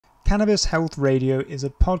Cannabis Health Radio is a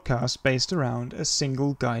podcast based around a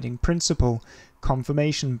single guiding principle,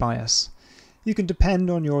 confirmation bias. You can depend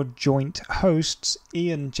on your joint hosts,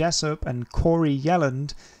 Ian Jessup and Corey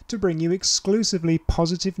Yelland, to bring you exclusively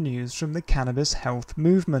positive news from the cannabis health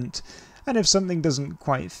movement. And if something doesn't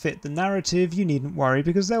quite fit the narrative, you needn't worry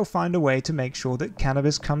because they'll find a way to make sure that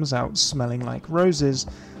cannabis comes out smelling like roses.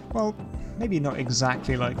 Well, maybe not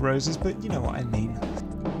exactly like roses, but you know what I mean.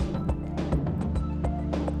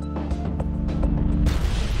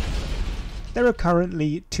 There are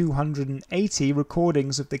currently 280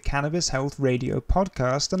 recordings of the Cannabis Health Radio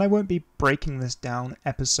podcast, and I won't be breaking this down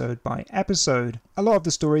episode by episode. A lot of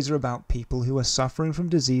the stories are about people who are suffering from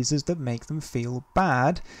diseases that make them feel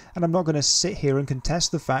bad, and I'm not going to sit here and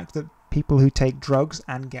contest the fact that people who take drugs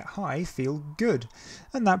and get high feel good.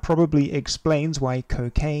 And that probably explains why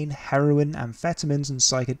cocaine, heroin, amphetamines and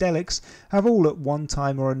psychedelics have all at one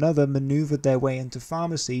time or another manoeuvred their way into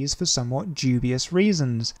pharmacies for somewhat dubious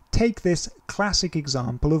reasons. Take this classic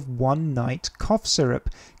example of one-night cough syrup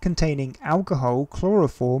containing alcohol,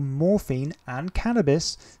 chloroform, morphine and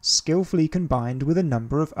cannabis skillfully combined with a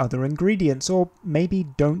number of other ingredients, or maybe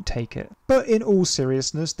don't take it. But in all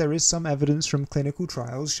seriousness, there is some evidence from clinical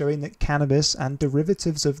trials showing that cannabis and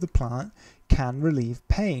derivatives of the plant can relieve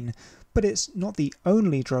pain, but it's not the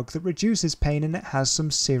only drug that reduces pain, and it has some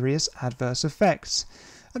serious adverse effects.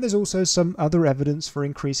 And there's also some other evidence for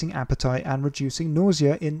increasing appetite and reducing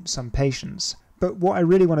nausea in some patients. But what I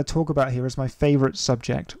really want to talk about here is my favourite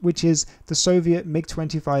subject, which is the Soviet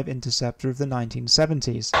MiG-25 interceptor of the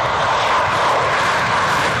 1970s.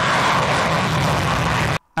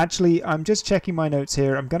 Actually, I'm just checking my notes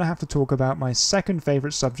here. I'm going to have to talk about my second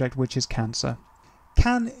favourite subject, which is cancer.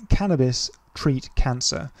 Can cannabis treat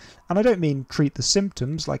cancer? And I don't mean treat the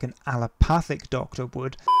symptoms like an allopathic doctor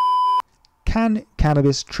would. Can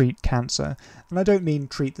cannabis treat cancer? And I don't mean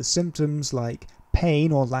treat the symptoms like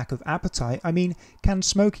pain or lack of appetite. I mean, can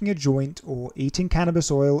smoking a joint or eating cannabis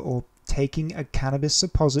oil or taking a cannabis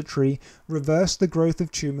suppository reverse the growth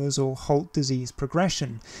of tumours or halt disease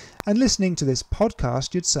progression? And listening to this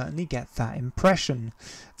podcast, you'd certainly get that impression.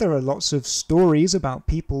 There are lots of stories about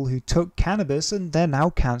people who took cannabis and they're now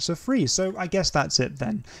cancer-free, so I guess that's it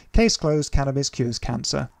then. Case closed, cannabis cures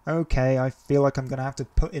cancer. Okay, I feel like I'm going to have to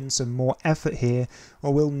put in some more effort here,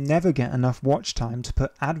 or we'll never get enough watch time to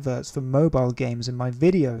put adverts for mobile games in my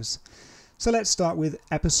videos. So let's start with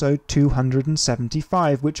episode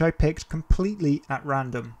 275, which I picked completely at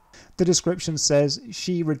random. The description says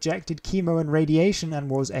she rejected chemo and radiation and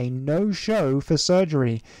was a no-show for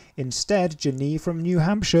surgery. Instead, Jenny from New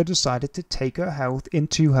Hampshire decided to take her health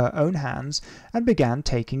into her own hands and began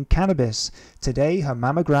taking cannabis. Today, her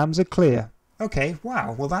mammograms are clear. Okay,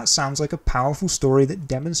 wow, well that sounds like a powerful story that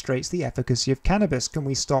demonstrates the efficacy of cannabis. Can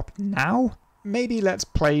we stop now? Maybe let's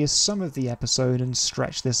play some of the episode and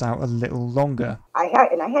stretch this out a little longer. I had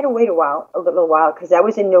to wait a little while, because that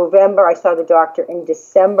was in November. I saw the doctor in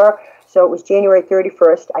December, so it was January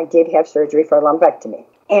 31st. I did have surgery for a lumpectomy,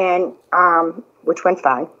 and which went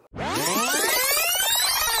fine.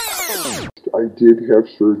 I did have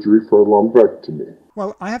surgery for a lumpectomy.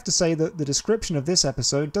 Well, I have to say that the description of this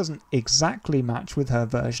episode doesn't exactly match with her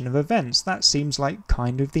version of events. That seems like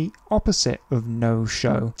kind of the opposite of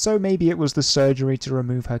no-show. So maybe it was the surgery to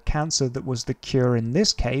remove her cancer that was the cure in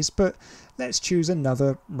this case, but let's choose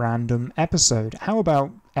another random episode. How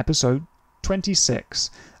about episode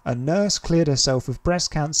 26? A nurse cleared herself of breast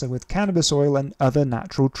cancer with cannabis oil and other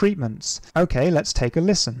natural treatments. Okay, let's take a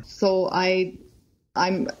listen. So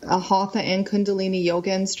I'm a Hatha and Kundalini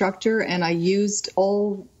yoga instructor, and I used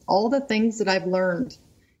all the things that I've learned.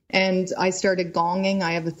 And I started gonging.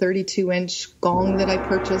 I have a 32-inch gong that I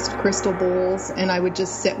purchased, crystal bowls, and I would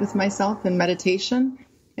just sit with myself in meditation,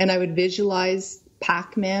 and I would visualize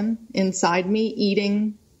Pac-Man inside me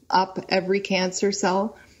eating up every cancer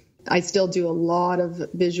cell. I still do a lot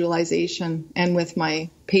of visualization, and with my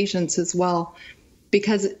patients as well,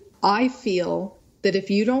 because I feel that if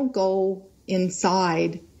you don't go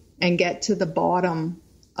inside and get to the bottom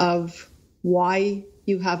of why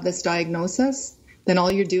you have this diagnosis, then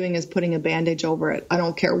all you're doing is putting a bandage over it. I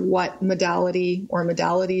don't care what modality or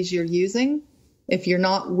modalities you're using. If you're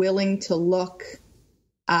not willing to look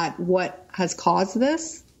at what has caused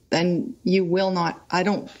this, then you will not, I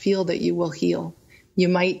don't feel that you will heal. You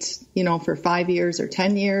might, for 5 years or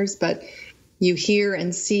 10 years, but you hear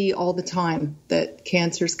and see all the time that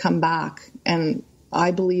cancers come back, and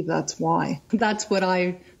I believe that's why. That's what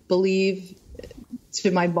I believe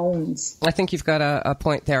to my bones. I think you've got a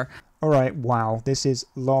point there. All right, wow, this is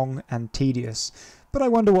long and tedious. But I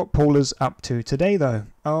wonder what Paula's up to today, though.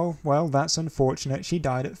 Oh, well, that's unfortunate. She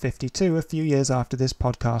died at 52, a few years after this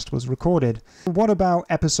podcast was recorded. What about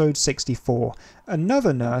episode 64?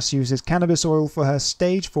 Another nurse uses cannabis oil for her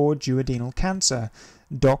stage 4 duodenal cancer.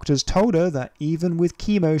 Doctors told her that even with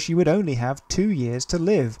chemo she would only have 2 years to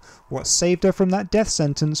live. What saved her from that death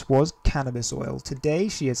sentence was cannabis oil. Today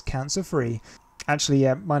she is cancer-free. Actually,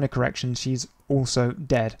 yeah, minor correction, she's also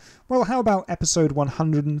dead. Well, how about episode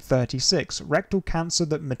 136? Rectal cancer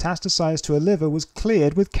that metastasized to a liver was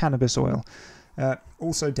cleared with cannabis oil.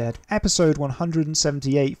 Also dead. Episode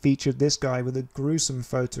 178 featured this guy with a gruesome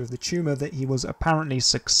photo of the tumour that he was apparently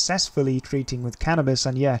successfully treating with cannabis,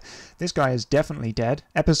 and yeah, this guy is definitely dead.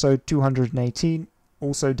 Episode 218,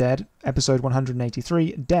 also dead. Episode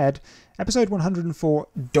 183, dead. Episode 104,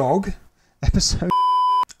 dog. Episode...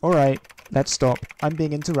 Alright, let's stop. I'm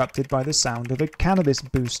being interrupted by the sound of a cannabis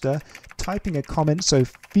booster typing a comment so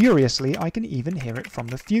furiously I can even hear it from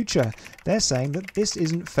the future. They're saying that this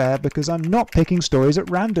isn't fair because I'm not picking stories at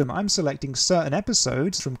random. I'm selecting certain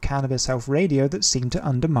episodes from Cannabis Health Radio that seem to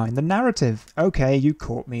undermine the narrative. Okay, you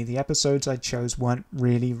caught me. The episodes I chose weren't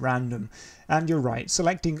really random. And you're right,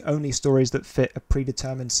 selecting only stories that fit a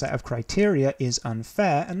predetermined set of criteria is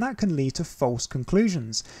unfair, and that can lead to false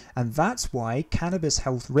conclusions. And that's why Cannabis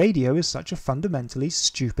Health Radio is such a fundamentally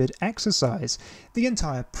stupid exercise. The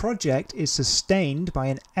entire project is sustained by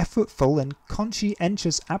an effortful and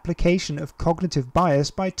conscientious application of cognitive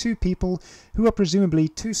bias by two people who are presumably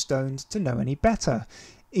too stoned to know any better.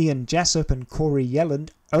 Ian Jessup and Corey Yelland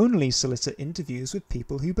only solicit interviews with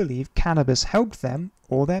people who believe cannabis helped them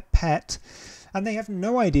or their pet, and they have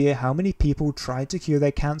no idea how many people tried to cure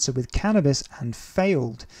their cancer with cannabis and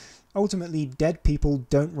failed. Ultimately, dead people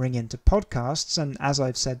don't ring into podcasts, and as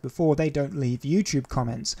I've said before, they don't leave YouTube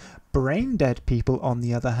comments. Brain dead people, on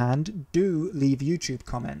the other hand, do leave YouTube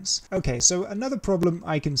comments. Okay, so another problem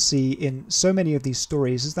I can see in so many of these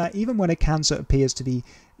stories is that even when a cancer appears to be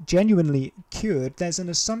genuinely cured, there's an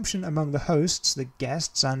assumption among the hosts, the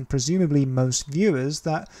guests, and presumably most viewers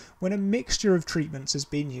that when a mixture of treatments has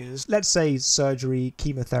been used, let's say surgery,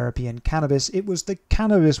 chemotherapy, and cannabis, it was the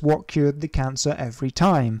cannabis what cured the cancer every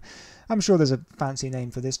time. I'm sure there's a fancy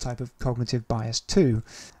name for this type of cognitive bias too.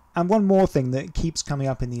 And one more thing that keeps coming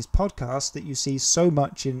up in these podcasts that you see so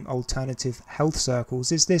much in alternative health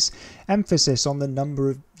circles is this emphasis on the number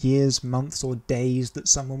of years, months, or days that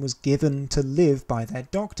someone was given to live by their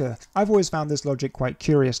doctor. I've always found this logic quite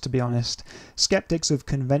curious, to be honest. Skeptics of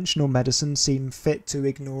conventional medicine seem fit to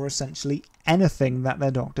ignore essentially anything that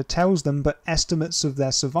their doctor tells them, but estimates of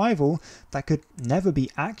their survival that could never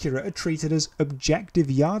be accurate are treated as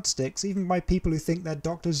objective yardsticks, even by people who think their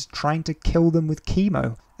doctor's trying to kill them with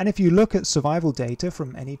chemo. And if you look at survival data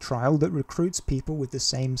from any trial that recruits people with the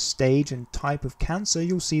same stage and type of cancer,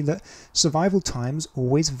 you'll see that survival times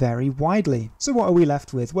always vary widely. So what are we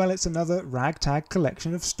left with? Well, it's another ragtag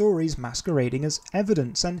collection of stories masquerading as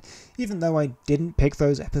evidence, and even though I didn't pick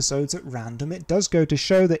those episodes at random, it does go to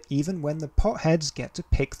show that even when the potheads get to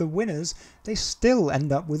pick the winners, they still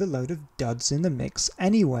end up with a load of duds in the mix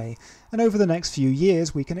anyway. And over the next few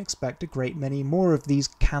years, we can expect a great many more of these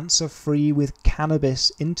cancer-free with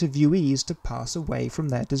cannabis interviewees to pass away from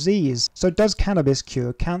their disease. So does cannabis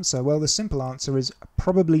cure cancer? Well, the simple answer is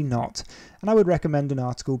probably not. And I would recommend an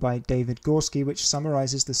article by David Gorski which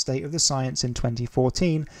summarizes the state of the science in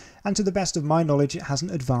 2014, and to the best of my knowledge it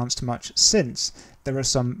hasn't advanced much since. There are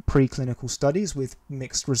some preclinical studies with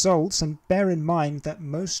mixed results, and bear in mind that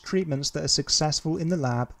most treatments that are successful in the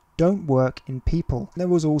lab don't work in people. There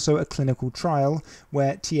was also a clinical trial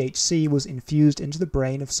where THC was infused into the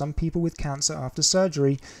brain of some people with cancer after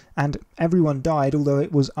surgery, and everyone died, although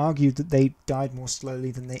it was argued that they died more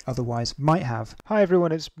slowly than they otherwise might have. Hi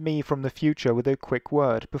everyone, it's me from the future with a quick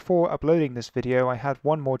word. Before uploading this video, I had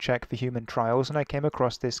one more check for human trials, and I came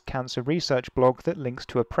across this cancer research blog that links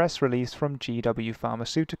to a press release from GW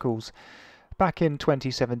Pharmaceuticals. Back in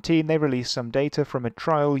 2017, they released some data from a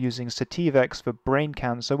trial using Sativex for brain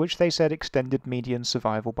cancer, which they said extended median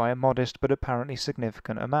survival by a modest but apparently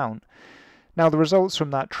significant amount. Now, the results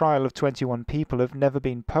from that trial of 21 people have never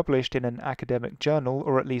been published in an academic journal,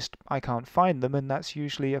 or at least I can't find them, and that's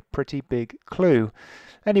usually a pretty big clue.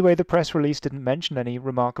 Anyway, the press release didn't mention any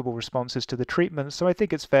remarkable responses to the treatment, so I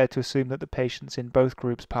think it's fair to assume that the patients in both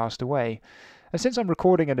groups passed away. And since I'm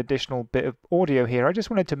recording an additional bit of audio here, I just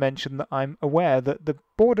wanted to mention that I'm aware that the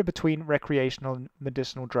border between recreational and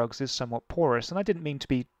medicinal drugs is somewhat porous, and I didn't mean to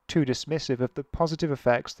be too dismissive of the positive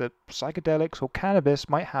effects that psychedelics or cannabis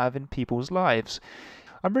might have in people's lives.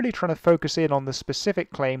 I'm really trying to focus in on the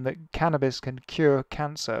specific claim that cannabis can cure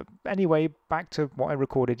cancer. Anyway, back to what I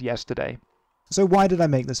recorded yesterday. So why did I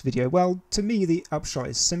make this video? Well, to me the upshot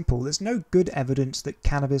is simple. There's no good evidence that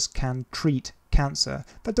cannabis can treat cancer.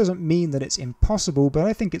 That doesn't mean that it's impossible, but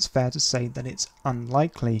I think it's fair to say that it's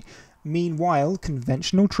unlikely. Meanwhile,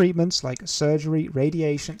 conventional treatments like surgery,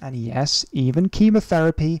 radiation, and yes, even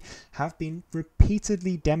chemotherapy have been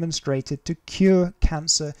repeatedly demonstrated to cure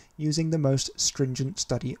cancer using the most stringent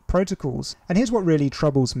study protocols. And here's what really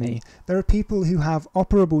troubles me. There are people who have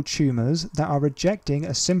operable tumours that are rejecting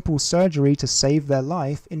a simple surgery to save their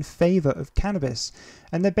life in favour of cannabis.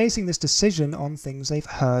 And they're basing this decision on things they've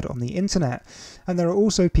heard on the internet. And there are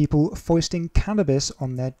also people foisting cannabis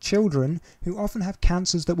on their children who often have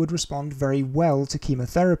cancers that would respond very well to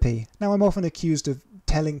chemotherapy. Now, I'm often accused of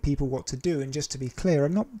telling people what to do, and just to be clear,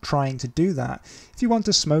 I'm not trying to do that. If you want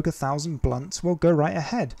to smoke 1,000 blunts, well, go right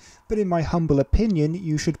ahead. But in my humble opinion,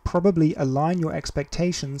 you should probably align your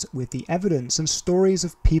expectations with the evidence, and stories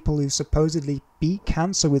of people who supposedly beat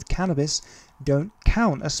cancer with cannabis don't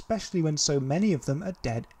count, especially when so many of them are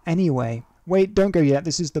dead anyway. Wait, don't go yet.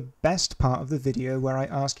 This is the best part of the video where I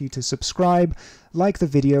ask you to subscribe, like the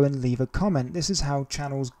video, and leave a comment. This is how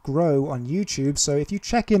channels grow on YouTube, so if you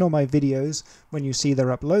check in on my videos when you see they're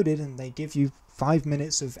uploaded and they give you 5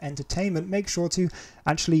 minutes of entertainment, make sure to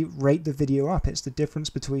actually rate the video up. It's the difference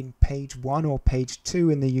between page 1 or page 2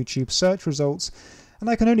 in the YouTube search results. And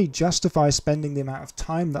I can only justify spending the amount of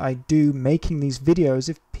time that I do making these videos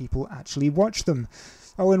if people actually watch them.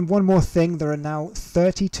 Oh, and one more thing, there are now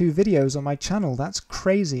 32 videos on my channel. That's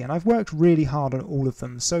crazy, and I've worked really hard on all of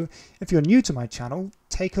them. So if you're new to my channel,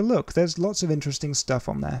 take a look. There's lots of interesting stuff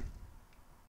on there.